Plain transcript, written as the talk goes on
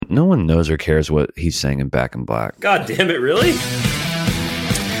no one knows or cares what he's saying in Back in Black. God damn it, really?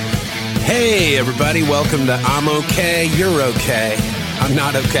 Hey, everybody. Welcome to I'm Okay, You're Okay. I'm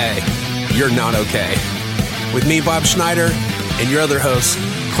not okay. You're not okay. With me, Bob Schneider, and your other host,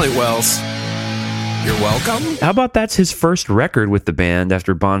 Clint Wells. You're welcome. How about that's his first record with the band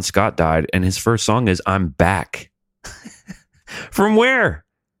after Bon Scott died, and his first song is I'm Back. From where?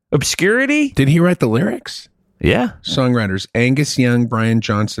 Obscurity? Did he write the lyrics? Yeah. Songwriters Angus Young, Brian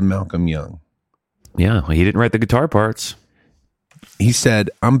Johnson, Malcolm Young. Yeah, well, he didn't write the guitar parts. He said,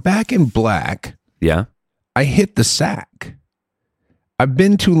 I'm back in black. Yeah. I hit the sack. I've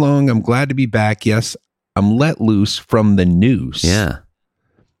been too long. I'm glad to be back. Yes, I'm let loose from the noose. Yeah.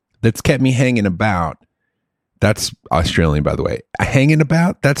 That's kept me hanging about. That's Australian, by the way. Hanging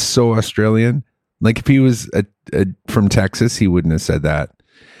about? That's so Australian. Like if he was from Texas, he wouldn't have said that.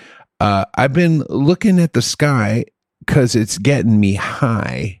 I've been looking at the sky because it's getting me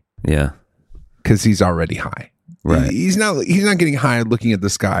high. Yeah. Because he's already high. Right. He's not getting high looking at the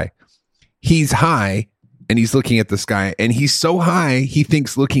sky. He's high and he's looking at the sky. And he's so high, he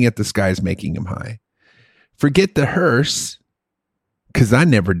thinks looking at the sky is making him high. Forget the hearse. Because I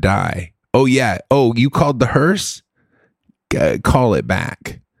never die. Oh, yeah. Oh, you called the hearse? Call it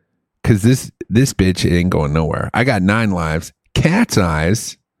back. Because this bitch ain't going nowhere. I got 9 lives. Cat's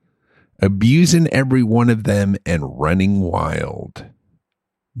eyes. Abusing every one of them and running wild.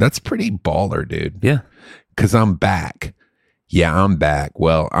 That's pretty baller, dude. Yeah. Because I'm back. Yeah, I'm back.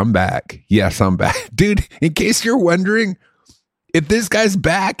 Well, I'm back. Yes, I'm back. Dude, in case you're wondering, if this guy's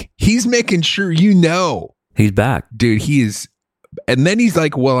back, he's making sure you know. He's back. Dude, he is. And then he's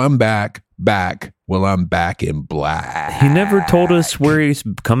like, well, I'm back. Well, I'm back in black. He never told us where he's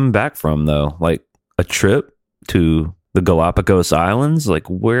coming back from, though. Like a trip to the Galapagos Islands. Like,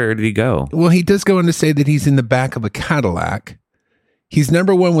 where did he go? Well, he does go on to say that he's in the back of a Cadillac. He's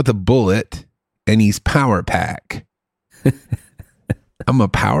number 1 with a bullet, and he's power pack. I'm a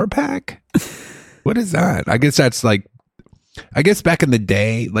power pack? What is that? I guess that's like, I guess back in the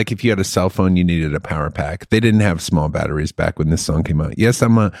day, like if you had a cell phone, you needed a power pack. They didn't have small batteries back when this song came out. Yes,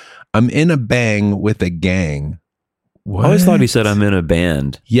 I'm in a bang with a gang. What? I always thought he said I'm in a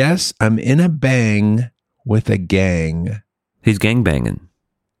band. Yes, I'm in a bang with a gang. He's gangbanging.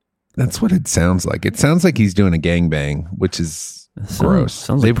 That's what it sounds like. It sounds like he's doing a gangbang, which is gross.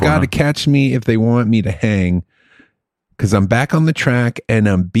 Sounds They've like got porno. to catch me if they want me to hang, because I'm back on the track and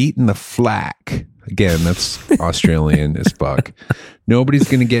I'm beating the flack. Again, that's Australian as fuck. Nobody's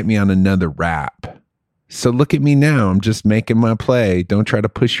going to get me on another rap. So look at me now. I'm just making my play. Don't try to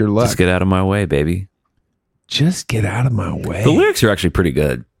push your luck. Just get out of my way, baby. Just get out of my way. The lyrics are actually pretty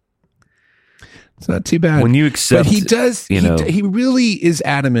good. It's not too bad. When you accept, but he does, you know, he really is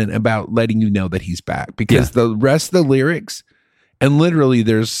adamant about letting you know that he's back, because the rest of the lyrics, and literally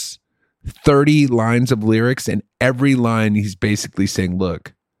there's 30 lines of lyrics, and every line he's basically saying,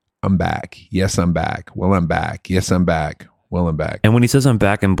 look, I'm back. Yes, I'm back. Well, I'm back. Yes, I'm back. Well, I'm back. And when he says I'm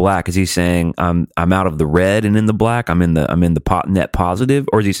back in black, is he saying I'm out of the red and in the black? I'm in the net positive,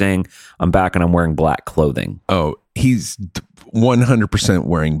 or is he saying I'm back and I'm wearing black clothing? Oh, he's 100%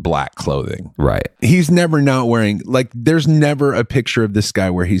 wearing black clothing. Right. He's never not wearing, like, there's never a picture of this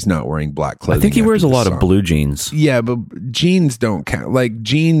guy where he's not wearing black clothing. I think he wears a lot song. of blue jeans. Yeah, but jeans don't count. Like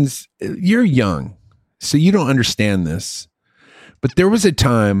jeans, you're young, so you don't understand this. But there was a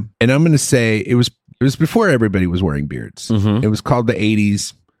time, and I'm going to say it was before everybody was wearing beards. Mm-hmm. It was called the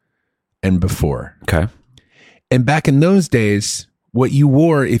 80s and before. Okay. And back in those days, what you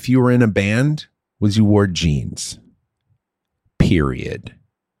wore if you were in a band was you wore jeans. Period.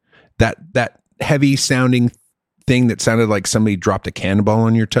 That heavy sounding thing that sounded like somebody dropped a cannonball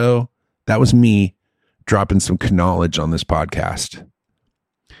on your toe, that was me dropping some knowledge on this podcast.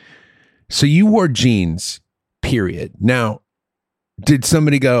 So you wore jeans, period. Now, did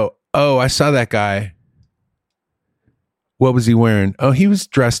somebody go, oh, I saw that guy. What was he wearing? Oh, he was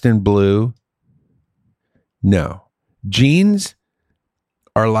dressed in blue. No. Jeans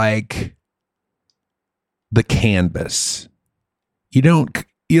are like the canvas. You don't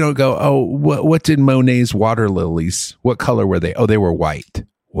go, oh, what did Monet's water lilies? What color were they? Oh, they were white.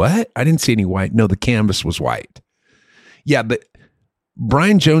 What? I didn't see any white. No, the canvas was white. Yeah, but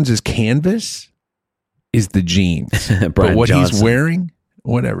Brian Jones's canvas is the jeans. But what Johnson. he's wearing,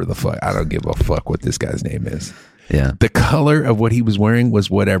 whatever the fuck, I don't give a fuck what this guy's name is. Yeah. The color of what he was wearing was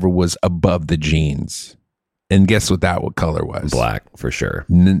whatever was above the jeans. And guess what color was? Black, for sure.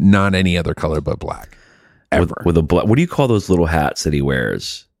 Not any other color but black. Ever. With a black. What do you call those little hats that he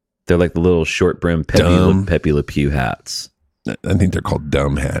wears? They're like the little short brim Pepe Le Pew hats. I think they're called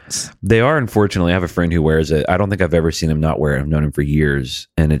dumb hats. They are, unfortunately. I have a friend who wears it. I don't think I've ever seen him not wear it. I've known him for years.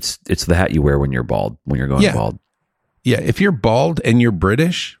 And it's the hat you wear when you're bald, when you're going bald. Yeah, if you're bald and you're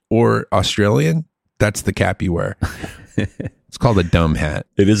British or Australian, that's the cap you wear. It's called a dumb hat.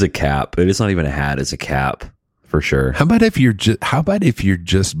 It is a cap. It is not even a hat. It's a cap for sure. How about if you're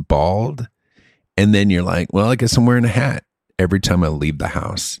just bald and then you're like, well, I guess I'm wearing a hat every time I leave the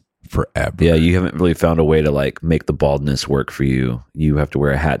house forever. Yeah, you haven't really found a way to like make the baldness work for you. You have to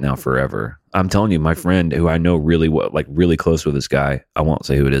wear a hat now forever. I'm telling you, my friend who I know really really close with this guy, I won't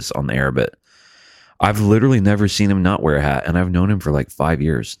say who it is on the air, but I've literally never seen him not wear a hat, and I've known him for like 5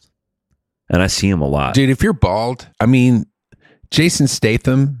 years. And I see him a lot. Dude, if you're bald, I mean, Jason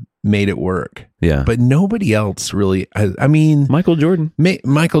Statham made it work. Yeah. But nobody else really, I mean. Michael Jordan.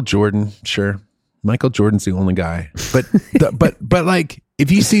 Michael Jordan, sure. Michael Jordan's the only guy. But but like, if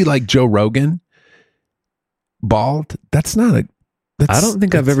you see like Joe Rogan bald, that's not a. I don't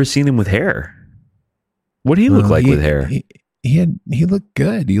think I've ever seen him with hair. What do he look like with hair? He looked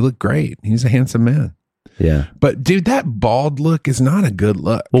good. He looked great. He's a handsome man. Yeah. But dude, that bald look is not a good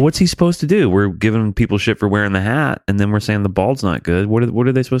look. Well, what's he supposed to do? We're giving people shit for wearing the hat, and then we're saying the bald's not good. What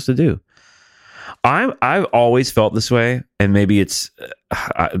are they supposed to do? I've always felt this way, and maybe it's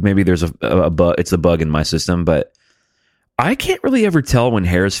maybe there's a bug. It's a bug in my system, but I can't really ever tell when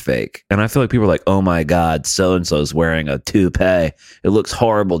hair's fake. And I feel like people are like, "Oh my god, so and so's wearing a toupee. It looks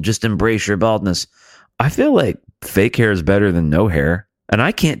horrible. Just embrace your baldness." I feel like fake hair is better than no hair. And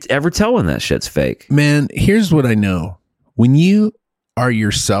I can't ever tell when that shit's fake. Man, here's what I know. When you are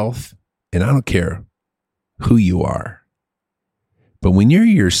yourself, and I don't care who you are, but when you're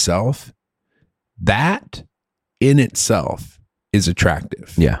yourself, that in itself is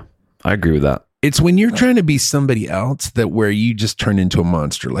attractive. Yeah, I agree with that. It's when you're trying to be somebody else that where you just turn into a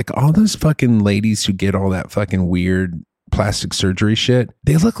monster. Like all those fucking ladies who get all that fucking weird plastic surgery shit,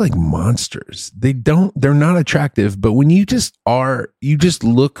 they look like monsters. They're not attractive, but when you just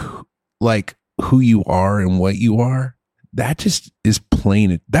look like who you are and what you are, that just is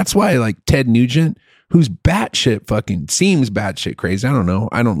plain. That's why like Ted Nugent, who's seems batshit crazy. I don't know.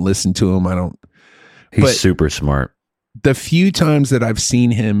 I don't listen to him. He's super smart. The few times that I've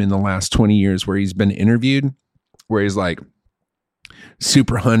seen him in the last 20 years where he's been interviewed, where he's like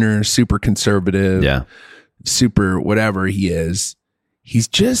super hunter, super conservative. Yeah. Super whatever he is, he's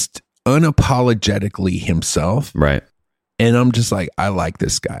just unapologetically himself. Right. And I'm just like, I like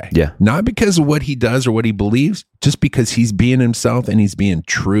this guy. Yeah. Not because of what he does or what he believes, just because he's being himself and he's being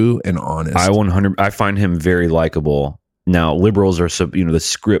true and honest. I find him very likable. Now, liberals are the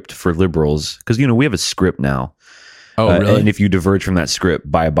script for liberals, because we have a script now. Oh, really? And if you diverge from that script,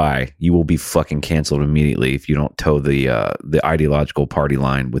 bye. You will be fucking canceled immediately if you don't toe the ideological party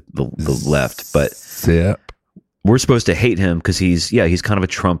line with the left. But Yep. We're supposed to hate him because he's kind of a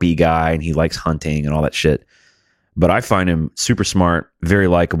Trumpy guy and he likes hunting and all that shit. But I find him super smart, very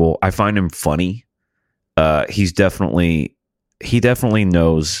likable. I find him funny. He definitely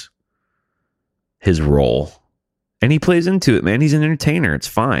knows his role, and he plays into it, man. He's an entertainer. It's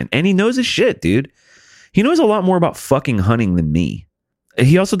fine, and he knows his shit, dude. He knows a lot more about fucking hunting than me.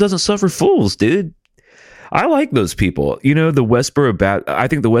 He also doesn't suffer fools, dude. I like those people. The Westboro I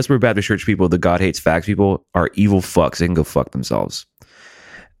think the Westboro Baptist Church people, the God hates facts people, are evil fucks. They can go fuck themselves.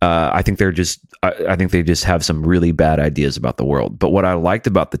 I think they just have some really bad ideas about the world. But what I liked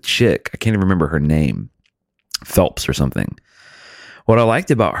about the chick, I can't even remember her name, Phelps or something. What I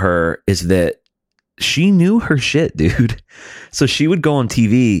liked about her is that she knew her shit, dude. So she would go on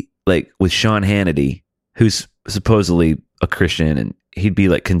TV like with Sean Hannity, who's supposedly a Christian, and he'd be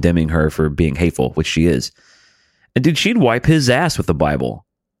like condemning her for being hateful, which she is. And dude, she'd wipe his ass with the Bible.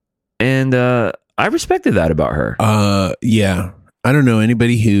 And I respected that about her. Yeah. I don't know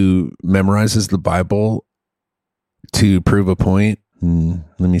anybody who memorizes the Bible to prove a point. Let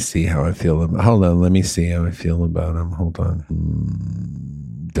me see how I feel about. Hold on, let me see how I feel about him. Hold on.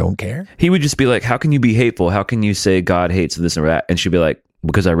 Don't care. He would just be like, "How can you be hateful? How can you say God hates this or that?" And she'd be like,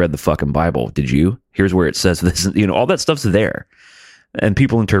 "Because I read the fucking Bible. Did you? Here's where it says this." All that stuff's there, and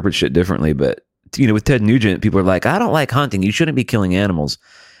people interpret shit differently. But with Ted Nugent, people are like, "I don't like hunting. You shouldn't be killing animals,"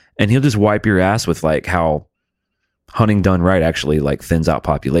 and he'll just wipe your ass with like how hunting done right actually like thins out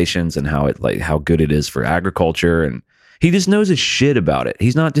populations and how good it is for agriculture, and he just knows his shit about it.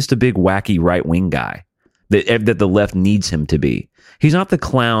 He's not just a big wacky right wing guy that the left needs him to be. He's not the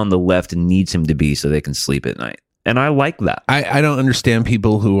clown the left needs him to be so they can sleep at night. And I like that. I don't understand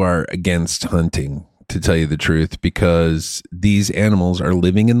people who are against hunting, to tell you the truth, because these animals are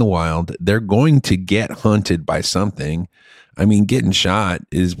living in the wild. They're going to get hunted by something. I mean, getting shot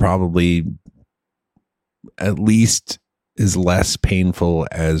is probably at least is less painful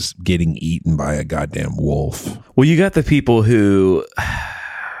as getting eaten by a goddamn wolf. Well, you got the people who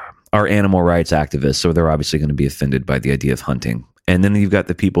are animal rights activists, so they're obviously going to be offended by the idea of hunting. And then you've got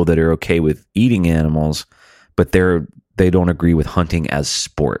the people that are okay with eating animals, but they don't agree with hunting as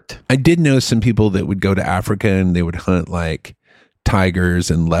sport. I did know some people that would go to Africa and they would hunt like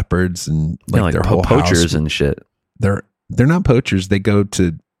tigers and leopards and like their whole poachers house. and shit. They're not poachers. They go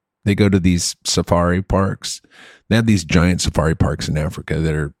to these safari parks. They have these giant safari parks in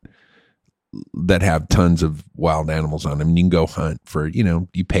Africa that have tons of wild animals on them. And you can go hunt for, you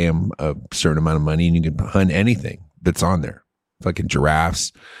pay them a certain amount of money and you can hunt anything that's on there. Fucking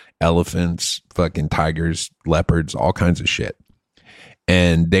giraffes, elephants, fucking tigers, leopards, all kinds of shit.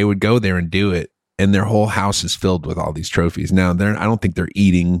 And they would go there and do it. And their whole house is filled with all these trophies. Now, I don't think they're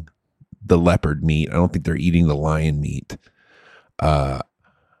eating the leopard meat. I don't think they're eating the lion meat. And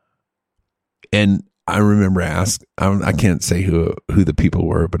I remember I can't say who the people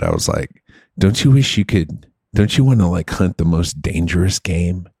were, but I was like, don't you want to like hunt the most dangerous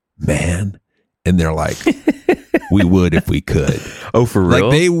game, man? And they're like, we would if we could. Oh, for real?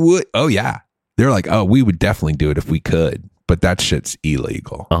 Like they would. Oh yeah. They're like, oh, we would definitely do it if we could, but that shit's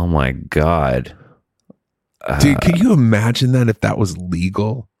illegal. Oh my God. Dude, could you imagine that if that was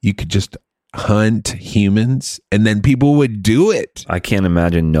legal? You could just hunt humans and then people would do it. I can't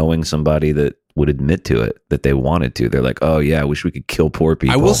imagine knowing somebody that would admit to it, that they wanted to. They're like, oh yeah, I wish we could kill poor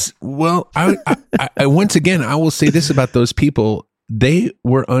people. I once again, I will say this about those people. They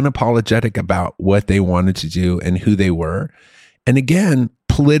were unapologetic about what they wanted to do and who they were. And again,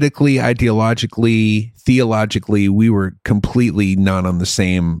 politically, ideologically, theologically, we were completely not on the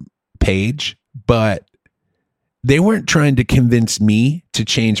same page, but they weren't trying to convince me to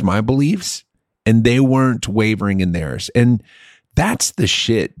change my beliefs and they weren't wavering in theirs. And that's the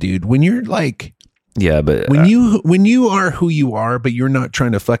shit, dude. When you're like, yeah, but when you are who you are, but you're not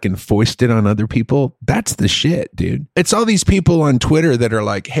trying to fucking foist it on other people, that's the shit, dude. It's all these people on Twitter that are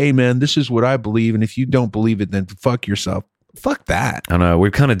like, hey man, this is what I believe. And if you don't believe it, then fuck yourself. Fuck that. I don't know.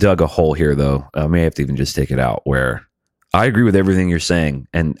 We've kind of dug a hole here though. I may have to even just take it out, where I agree with everything you're saying.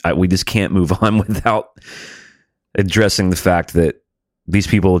 And we just can't move on without addressing the fact that these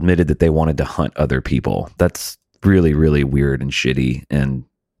people admitted that they wanted to hunt other people. That's really, really weird and shitty. And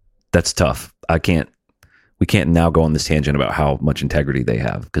that's tough. We can't now go on this tangent about how much integrity they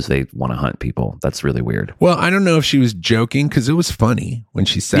have because they want to hunt people. That's really weird. Well, I don't know if she was joking because it was funny when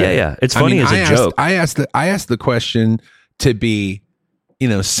she said it. Yeah. It's funny as a joke. I asked the question to be,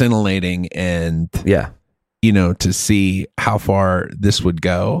 scintillating and, to see how far this would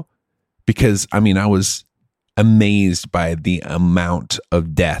go. Because, I was amazed by the amount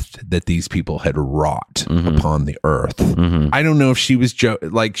of death that these people had wrought upon the earth. Mm-hmm. I don't know if she was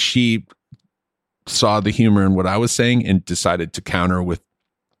she saw the humor in what I was saying and decided to counter with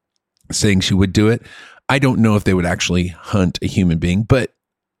saying she would do it. I don't know if they would actually hunt a human being, but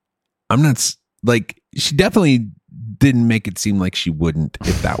I'm not she definitely didn't make it seem like she wouldn't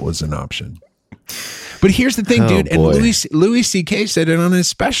if that was an option. But here's the thing, dude. Boy. And Louis C.K. said it on his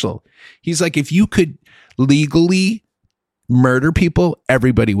special. He's like, if you could legally murder people,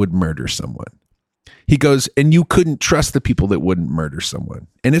 everybody would murder someone. He goes, and you couldn't trust the people that wouldn't murder someone.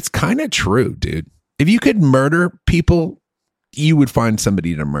 And it's kind of true, dude. If you could murder people, you would find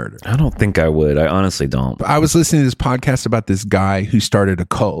somebody to murder. I don't think I would. I honestly don't. I was listening to this podcast about this guy who started a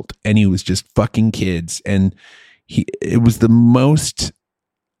cult and he was just fucking kids. And it was the most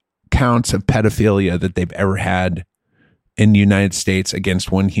counts of pedophilia that they've ever had in the United States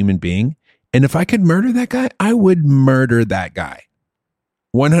against one human being. And if I could murder that guy, I would murder that guy.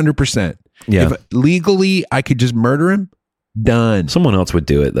 100%. Yeah. If legally I could just murder him, done. Someone else would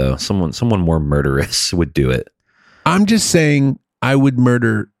do it though. Someone more murderous would do it. I'm just saying I would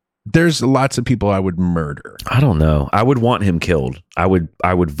murder. There's lots of people I would murder. I don't know. I would want him killed. I would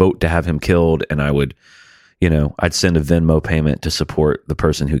vote to have him killed, and I would, I'd send a Venmo payment to support the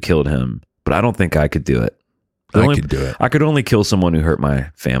person who killed him. But I don't think I could do it. I could do it. I could only kill someone who hurt my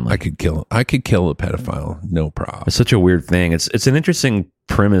family. I could kill a pedophile. No problem. It's such a weird thing. It's an interesting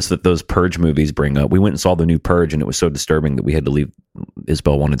premise that those Purge movies bring up. We went and saw the new Purge, and it was so disturbing that we had to leave.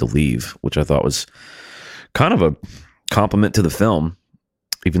 Isabel wanted to leave, which I thought was kind of a compliment to the film,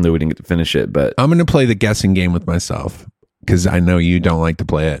 even though we didn't get to finish it. But I'm going to play the guessing game with myself because I know you don't like to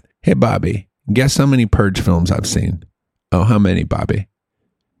play it. Hey, Bobby, guess how many Purge films I've seen? Oh, how many, Bobby?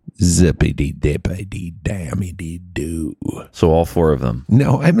 Zippity dippity dammy doo. So all 4 of them.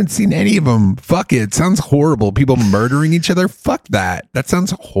 No, I haven't seen any of them. Fuck it. Sounds horrible. People murdering each other. Fuck that. That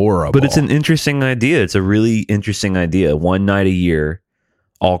sounds horrible. But it's an interesting idea. It's a really interesting idea. One night a year,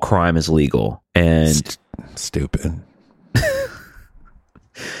 all crime is legal. And stupid.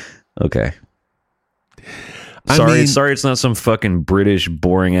 Okay. I Sorry, mean- sorry, it's not some fucking British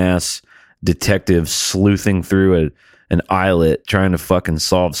boring ass detective sleuthing through an islet trying to fucking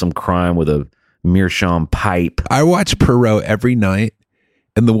solve some crime with a meerschaum pipe. I watch Perot every night,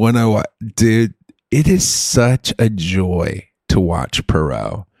 and the one I watch, dude, it is such a joy to watch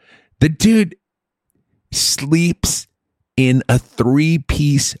Perot. The dude sleeps in a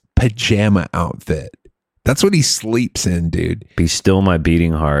 3-piece pajama outfit. That's what he sleeps in, dude. Be still my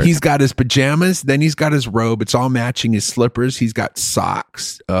beating heart. He's got his pajamas, then he's got his robe. It's all matching his slippers. He's got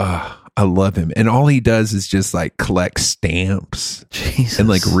socks. Ugh, I love him. And all he does is just like collect stamps Jesus. and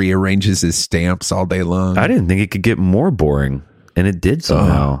like rearranges his stamps all day long. I didn't think it could get more boring, and it did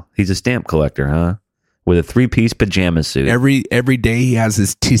somehow. He's a stamp collector, huh? With a 3-piece pajama suit. Every day he has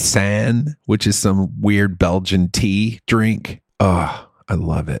his tisane, which is some weird Belgian tea drink. Oh, I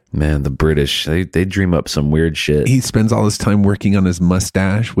love it. Man, the British, they dream up some weird shit. He spends all his time working on his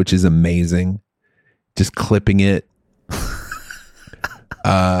mustache, which is amazing. Just clipping it.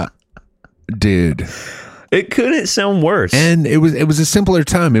 Dude. It couldn't sound worse. And it was a simpler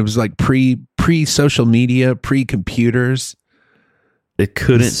time. It was like pre social media, pre computers. It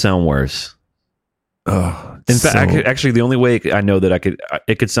couldn't sound worse. Oh, In fact, actually, the only way I know that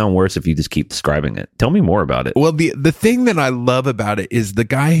it could sound worse if you just keep describing it. Tell me more about it. well, the thing that I love about it is the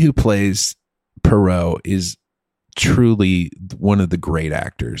guy who plays Perot is truly one of the great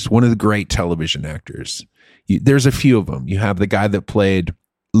actors, one of the great television actors. There's a few of them. You have the guy that played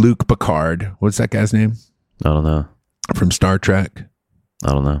Luke Picard. What's that guy's name? I don't know. From Star Trek,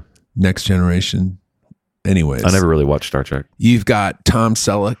 I don't know. Next Generation. Anyways, I never really watched Star Trek. You've got Tom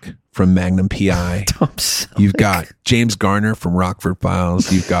Selleck from Magnum PI. You've got James Garner from Rockford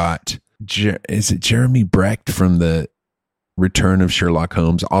Files. You've got, is it Jeremy Brecht from the Return of Sherlock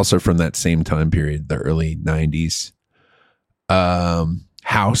Holmes, also from that same time period, the early 90s.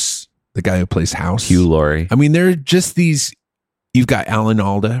 House, the guy who plays House. Hugh Laurie. I mean, there are just these. You've got Alan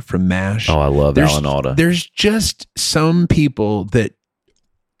Alda from MASH. Oh, I love Alan Alda. There's just some people that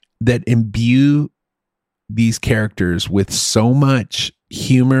imbue these characters with so much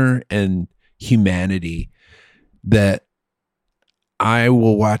humor and humanity that I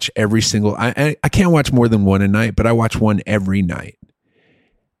will watch every single. I can't watch more than one a night, but I watch one every night.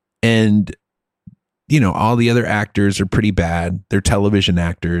 And all the other actors are pretty bad. They're television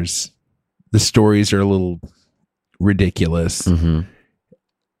actors. The stories are a little ridiculous. Mm-hmm.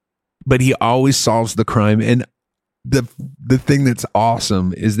 But he always solves the crime. And the thing that's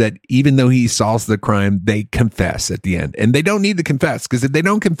awesome is that even though he solves the crime, they confess at the end. And they don't need to confess, because if they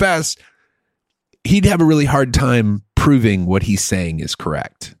don't confess, he'd have a really hard time proving what he's saying is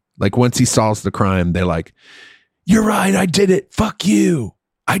correct. Like once he solves the crime, they're like, "You're right, I did it. Fuck you.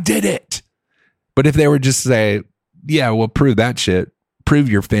 I did it." But if they were just say, "Yeah, well, prove that shit.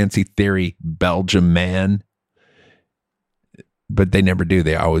 Prove your fancy theory, Belgium man." But they never do.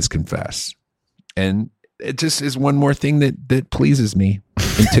 They always confess. And it just is one more thing that pleases me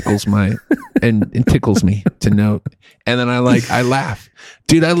and tickles and tickles me to note. And then I laugh.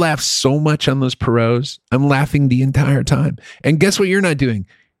 Dude, I laugh so much on those Perots. I'm laughing the entire time. And guess what you're not doing?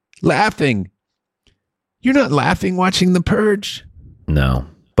 Laughing. You're not laughing watching The Purge. No.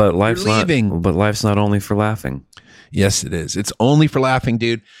 But life's leaving. But life's not only for laughing. Yes, it is. It's only for laughing,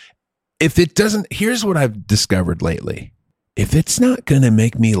 dude. If it doesn't, here's what I've discovered lately. If it's not going to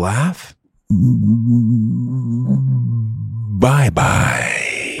make me laugh,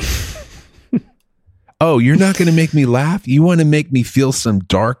 bye-bye. Oh, you're not going to make me laugh? You want to make me feel some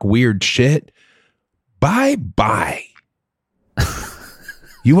dark, weird shit? Bye-bye.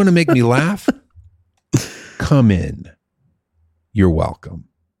 You want to make me laugh? Come in. You're welcome.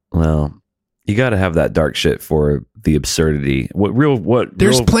 Well, you got to have that dark shit for the absurdity.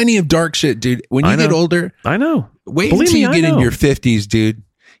 There's plenty of dark shit, dude. When you get older, I know. Wait until you get in your 50s, dude.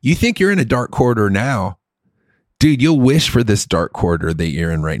 You think you're in a dark corridor now. Dude, you'll wish for this dark corridor that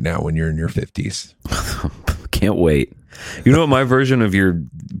you're in right now when you're in your 50s. Can't wait. You know what my version of your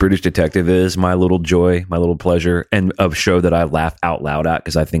British detective is? My little joy, my little pleasure, and a show that I laugh out loud at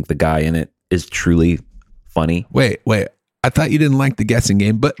because I think the guy in it is truly funny. Wait. I thought you didn't like the guessing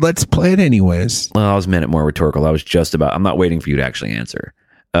game, but let's play it anyways. Well, I was meant it more rhetorical. I'm not waiting for you to actually answer.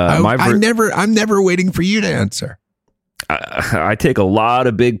 I'm never waiting for you to answer. I take a lot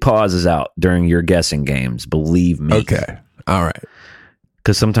of big pauses out during your guessing games. Believe me. Okay. All right.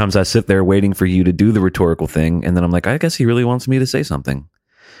 Because sometimes I sit there waiting for you to do the rhetorical thing, and then I'm like, I guess he really wants me to say something.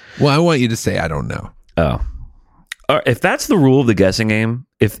 Well, I want you to say, I don't know. Oh. If that's the rule of the guessing game,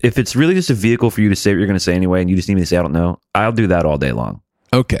 if it's really just a vehicle for you to say what you're going to say anyway, and you just need me to say, I don't know, I'll do that all day long.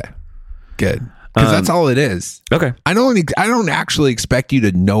 Okay. Good. because that's all it is. Okay. I don't actually expect you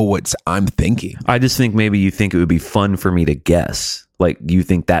to know what I'm thinking. I just think maybe you think it would be fun for me to guess. Like you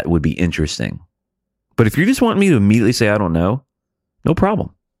think that would be interesting. But if you just want me to immediately say I don't know, no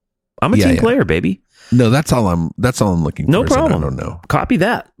problem. I'm a team player, baby. No, that's all I'm looking for. No problem. I don't know. Copy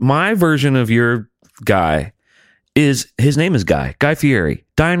that. My version of your guy is his name is Guy Fieri.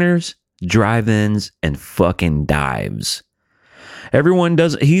 Diners, drive-ins, and fucking dives. Everyone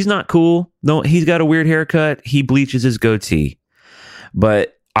does. He's not cool. No, he's got a weird haircut. He bleaches his goatee.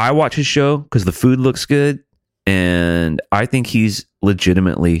 But I watch his show because the food looks good, and I think he's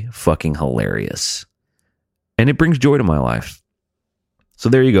legitimately fucking hilarious. And it brings joy to my life. So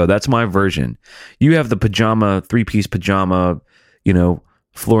there you go. That's my version. You have the pajama, 3-piece pajama,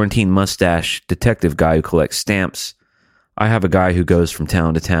 Florentine mustache detective guy who collects stamps. I have a guy who goes from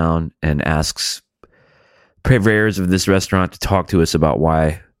town to town and asks purveyors of this restaurant to talk to us about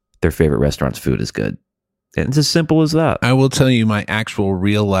why their favorite restaurant's food is good. And it's as simple as that. I will tell you my actual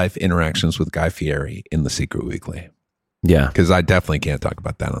real life interactions with Guy Fieri in The Secret Weekly. Yeah. Because I definitely can't talk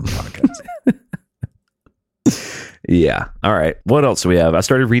about that on the podcast. Yeah. All right. What else do we have? I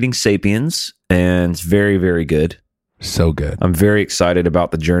started reading Sapiens, and it's very, very good. So good. I'm very excited about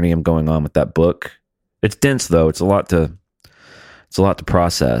the journey I'm going on with that book. It's dense, though. It's a lot to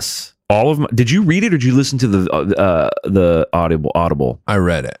process. Did you read it or did you listen to the Audible? I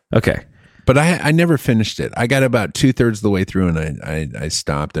read it. Okay. But I never finished it. I got about 2/3 of the way through and I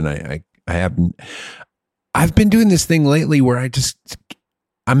stopped, and I've been doing this thing lately where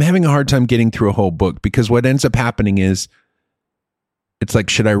I'm having a hard time getting through a whole book, because what ends up happening is it's like,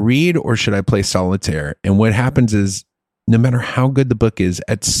 should I read or should I play solitaire? And what happens is, no matter how good the book is,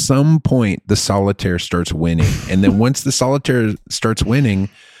 at some point the solitaire starts winning. And then once the solitaire starts winning,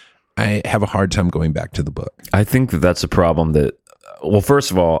 I have a hard time going back to the book. I think that's a problem well,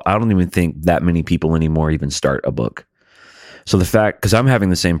 first of all, I don't even think that many people anymore even start a book. So the fact, because I'm having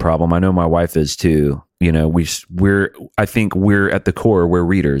the same problem, I know my wife is too. I think we're at the core, we're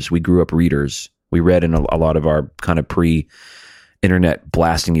readers. We grew up readers. We read in a lot of our kind of pre-internet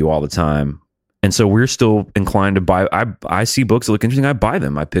blasting you all the time. And so we're still inclined to buy. I see books that look interesting. I buy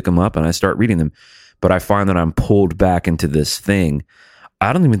them. I pick them up and I start reading them. But I find that I'm pulled back into this thing.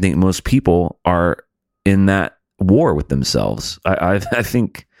 I don't even think most people are in that war with themselves. I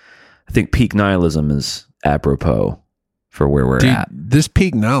think peak nihilism is apropos for where we're at. This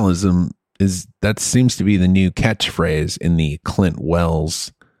peak nihilism that seems to be the new catchphrase in the Clint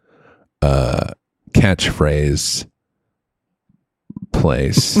Wells catchphrase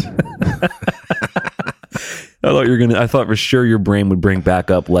place. I thought for sure your brain would bring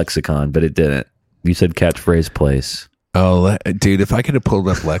back up lexicon, but it didn't. You said catchphrase place. Oh, dude, if I could have pulled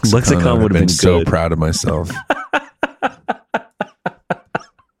up lexicon I would have been so good. proud of myself.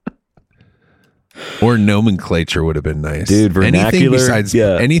 Or nomenclature would have been nice. Dude, vernacular.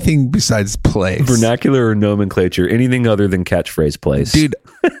 Anything besides place. Vernacular or nomenclature, anything other than catchphrase place. Dude,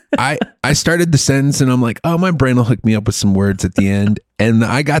 I started the sentence and I'm like, oh, my brain will hook me up with some words at the end. And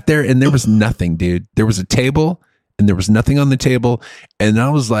I got there and there was nothing, dude. There was a table and there was nothing on the table. And I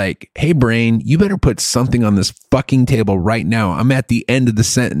was like, hey, brain, you better put something on this fucking table right now. I'm at the end of the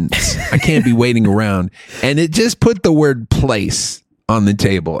sentence. I can't be waiting around. And it just put the word place on the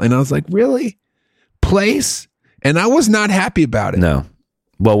table. And I was like, really? Place? And I was not happy about it. No.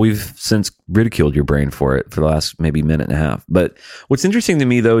 Well, we've since ridiculed your brain for it for the last maybe minute and a half. But what's interesting to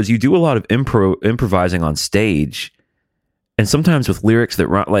me, though, is you do a lot of improvising on stage, and sometimes with lyrics that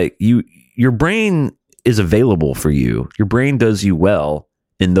like your brain is available for you. Your brain does you well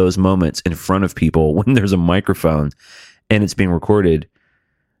in those moments in front of people when there's a microphone and it's being recorded.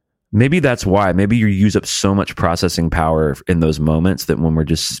 Maybe that's why. Maybe you use up so much processing power in those moments that when we're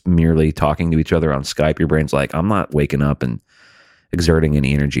just merely talking to each other on Skype, your brain's like, I'm not waking up and exerting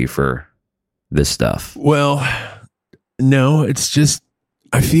any energy for this stuff. Well, no, it's just,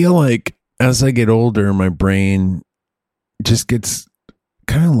 I feel like as I get older, my brain just gets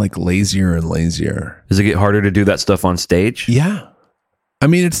kind of like lazier and lazier. Does it get harder to do that stuff on stage? Yeah. I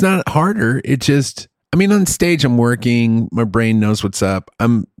mean, it's not harder. It just, on stage, I'm working. My brain knows what's up.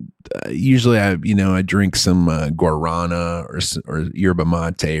 I'm usually, I drink some guarana or yerba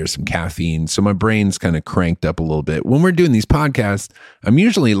mate or some caffeine. So my brain's kind of cranked up a little bit. When we're doing these podcasts, I'm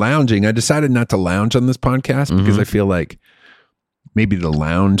usually lounging. I decided not to lounge on this podcast because I feel like maybe the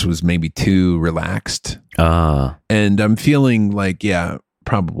lounge was maybe too relaxed. And I'm feeling like,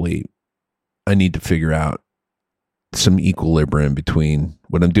 probably I need to figure out some equilibrium between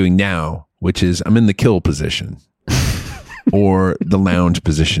what I'm doing now, which is I'm in the kill position or the lounge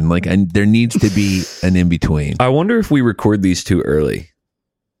position. Like there needs to be an in-between. I wonder if we record these too early.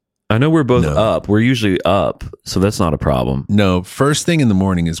 I know we're both No. up. We're usually up, so that's not a problem. No, first thing in the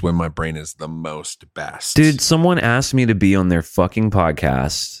morning is when my brain is the most best. Dude, someone asked me to be on their fucking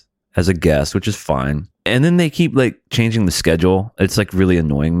podcast as a guest, which is fine. And then they keep like changing the schedule. It's like really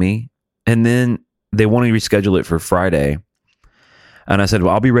annoying me. And then they want to reschedule it for Friday. And I said,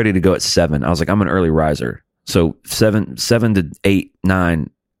 well, I'll be ready to go at 7. I was like, I'm an early riser. So 7 to 8, 9,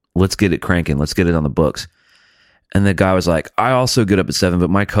 let's get it cranking. Let's get it on the books. And the guy was like, I also get up at 7, but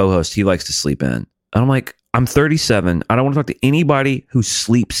my co-host, he likes to sleep in. And I'm like, I'm 37. I don't want to talk to anybody who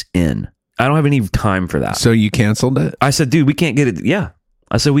sleeps in. I don't have any time for that. So you canceled it? I said, dude, we can't get it. Yeah.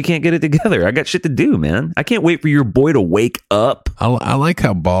 I said, we can't get it together. I got shit to do, man. I can't wait for your boy to wake up. I like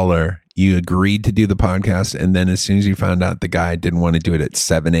how baller you agreed to do the podcast, and then as soon as you found out the guy didn't want to do it at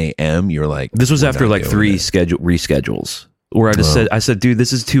 7 a.m., you're like, This was "We're after not like doing 3 it." reschedules where I just said, dude,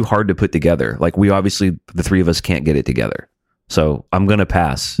 this is too hard to put together. Like we obviously, the 3 of us can't get it together. So I'm going to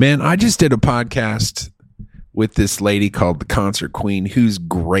pass. Man, I just did a podcast with this lady called the Concert Queen, who's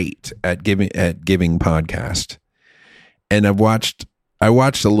great at giving podcast. And I watched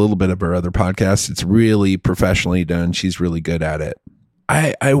a little bit of her other podcasts. It's really professionally done. She's really good at it.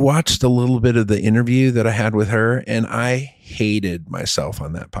 I watched a little bit of the interview that I had with her, and I hated myself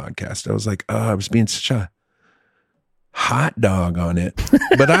on that podcast. I was like, oh, I was being such a hot dog on it.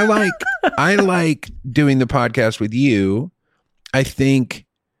 But I like doing the podcast with you. I think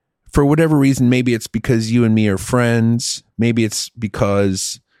for whatever reason, maybe it's because you and me are friends. Maybe it's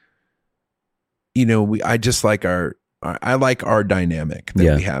because, you know, I like our dynamic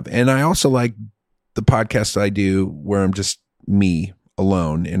that we have. And I also like the podcasts I do where I'm just me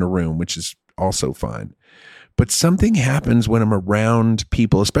alone in a room, which is also fine. But something happens when I'm around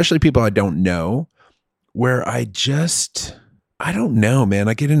people, especially people I don't know, where I don't know, man.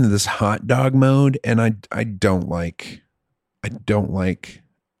 I get into this hot dog mode, and I don't like.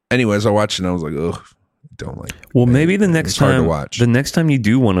 Anyways, I watched it and I was like, ugh, don't like. Well, maybe the next it's hard to time, watch. the next time you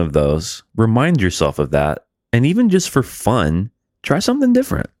do one of those, remind yourself of that. And even just for fun, try something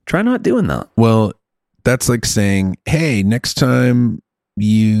different. Try not doing that. Well, that's like saying, hey, next time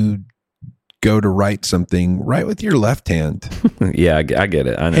you go to write something, write with your left hand. Yeah, I get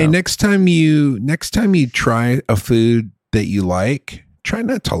it. I know. Hey, next time you try a food that you like, try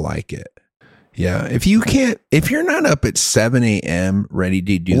not to like it. Yeah. If you're not up at 7 a.m. ready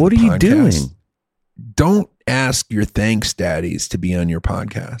to do What the are you podcast, doing? Don't ask your thanks daddies to be on your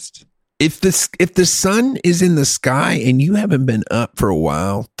podcast. If the sun is in the sky and you haven't been up for a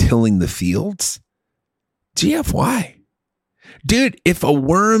while tilling the fields, GFY. Dude, if a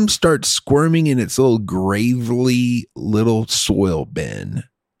worm starts squirming in its little gravely little soil bin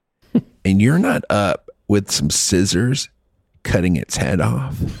and you're not up with some scissors cutting its head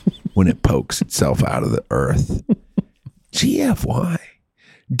off when it pokes itself out of the earth, GFY.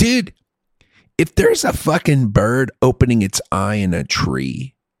 Dude, if there's a fucking bird opening its eye in a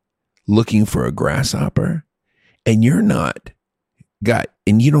tree looking for a grasshopper, and you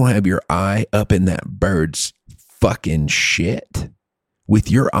don't have your eye up in that bird's fucking shit with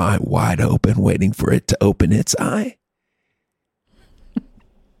your eye wide open waiting for it to open its eye,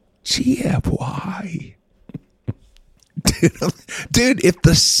 GFY. Dude, if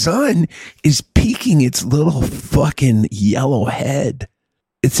the sun is peeking its little fucking yellow head,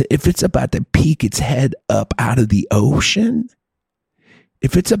 if it's about to peek its head up out of the ocean,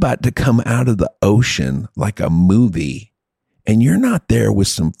 if it's about to come out of the ocean like a movie, and you're not there with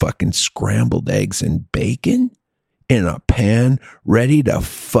some fucking scrambled eggs and bacon in a pan ready to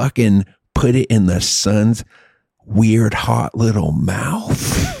fucking put it in the sun's weird hot little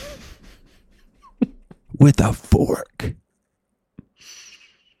mouth with a fork,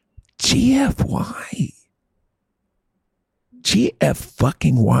 GFY. GF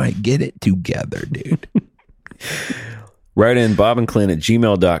fucking Y. Get it together, dude. Write in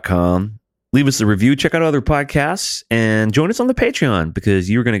bobandclint@gmail.com. Leave us a review, check out other podcasts, and join us on the Patreon because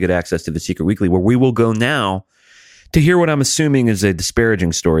you're going to get access to the Secret Weekly, where we will go now to hear what I'm assuming is a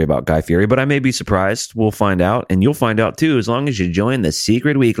disparaging story about Guy Fieri, but I may be surprised. We'll find out, and you'll find out too, as long as you join the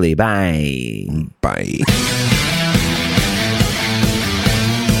Secret Weekly. Bye. Bye.